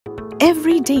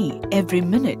Every day, every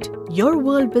minute, your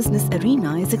world business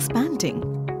arena is expanding.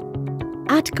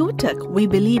 At Kotak, we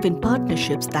believe in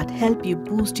partnerships that help you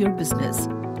boost your business.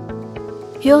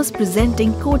 Here's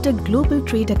presenting Kotak Global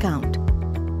Trade Account,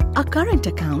 a current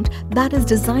account that is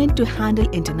designed to handle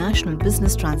international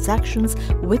business transactions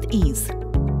with ease.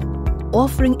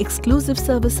 Offering exclusive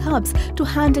service hubs to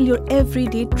handle your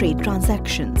everyday trade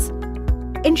transactions.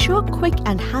 Ensure quick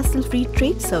and hassle-free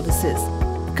trade services,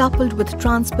 coupled with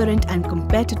transparent and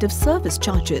competitive service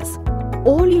charges.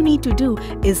 All you need to do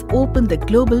is open the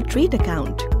Global Trade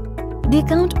Account. The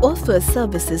account offers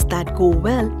services that go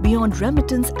well beyond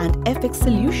remittance and FX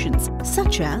solutions,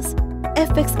 such as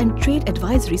FX and trade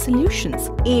advisory solutions,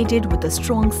 aided with a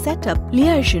strong setup,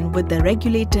 liaison with the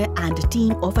regulator and a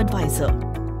team of advisors.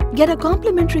 Get a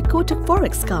complimentary Kotak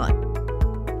Forex card.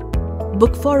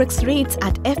 Book Forex rates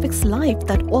at FX Live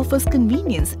that offers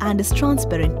convenience and is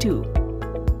transparent too.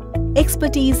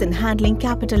 Expertise in handling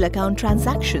capital account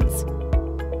transactions.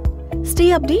 Stay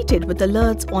updated with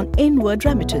alerts on inward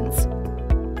remittance.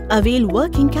 Avail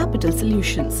working capital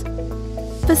solutions.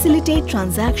 Facilitate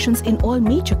transactions in all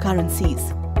major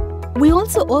currencies. We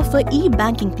also offer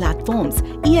e-banking platforms,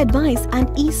 e-advice and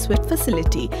e-SWIFT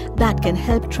facility that can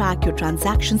help track your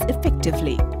transactions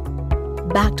effectively.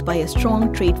 Backed by a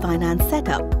strong trade finance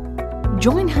setup.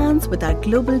 Join hands with our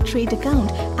Global Trade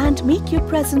Account and make your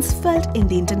presence felt in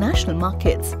the international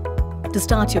markets. To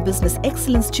start your business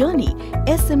excellence journey,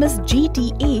 SMS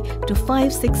GTA to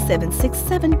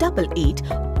 5676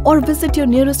 or visit your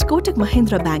nearest Kotak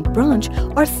Mahindra Bank branch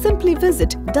or simply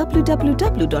visit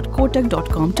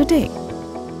www.kotak.com today.